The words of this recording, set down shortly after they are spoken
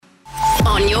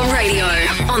On your radio,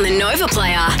 on the Nova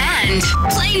Player, and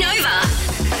Play Nova.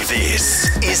 This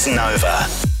is Nova.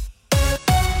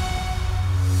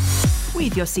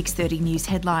 With your 6:30 news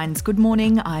headlines, good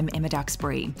morning, I'm Emma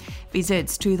Duxbury.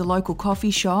 Visits to the local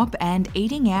coffee shop and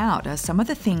eating out are some of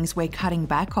the things we're cutting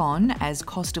back on as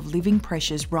cost of living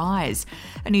pressures rise.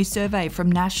 A new survey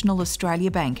from National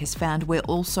Australia Bank has found we're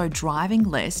also driving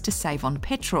less to save on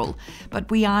petrol, but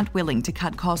we aren't willing to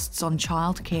cut costs on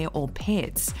childcare or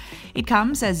pets. It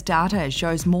comes as data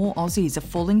shows more Aussies are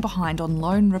falling behind on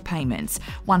loan repayments.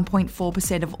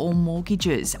 1.4% of all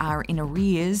mortgages are in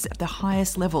arrears, the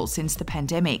highest level since the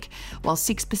pandemic, while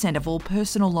 6% of all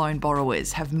personal loan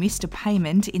borrowers have missed a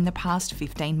payment in the past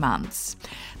 15 months.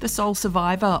 The sole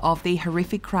survivor of the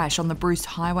horrific crash on the Bruce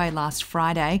Highway last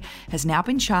Friday has now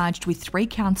been charged with 3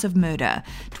 counts of murder.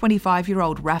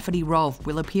 25-year-old Rafferty Rolfe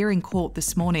will appear in court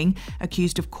this morning,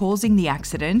 accused of causing the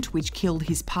accident, which killed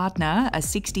his partner, a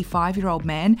 65-year-old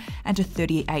man, and a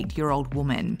 38-year-old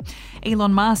woman.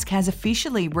 Elon Musk has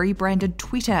officially rebranded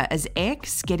Twitter as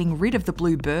X, getting rid of the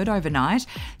blue bird overnight.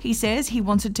 He says he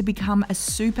wants it to become a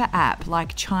super app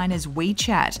like China's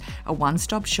WeChat, a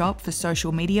one-stop shop for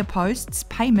social media posts,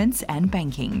 payments and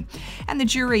banking. And the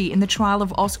jury in the trial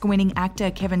of Oscar-winning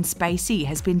actor Kevin Spacey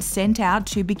has been sent out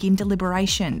to begin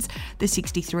deliberations. The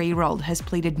 63-year-old has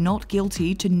pleaded not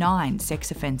guilty to 9 sex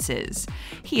offences.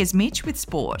 Here's Mitch with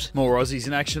sport. More Aussies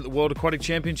in action at the World Aquatic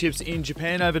Championships in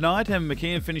Japan overnight. Emma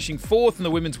McKeon finishing 4th in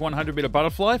the women's 100-metre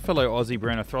butterfly. Fellow Aussie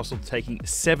Brianna Throssell taking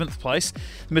 7th place.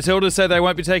 The Matildas say they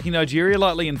won't be taking Nigeria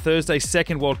lightly in Thursday's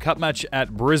second World Cup match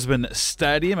at Brisbane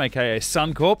Stadium, aka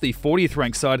Suncorp. The 40th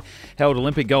ranked side held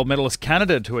Olympic gold medalist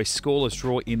Canada to a scoreless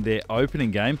draw in their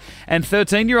opening game. And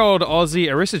 13-year-old Aussie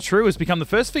Arissa True has become the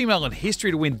first female in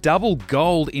history to win double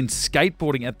gold in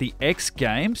skateboarding at the X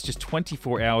Games. Just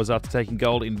 24 hours after taking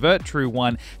gold in vert, True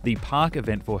won the park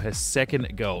event for her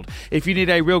second gold. If you need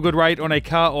a real good rate on a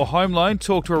car or home loan,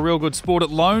 talk to a real good sport at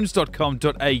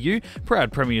loans.com.au,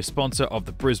 proud premier sponsor of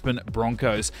the Brisbane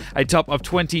Broncos. A top of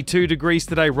 22 degrees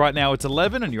today. Right now it's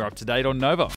 11 and you're up to date on Nova.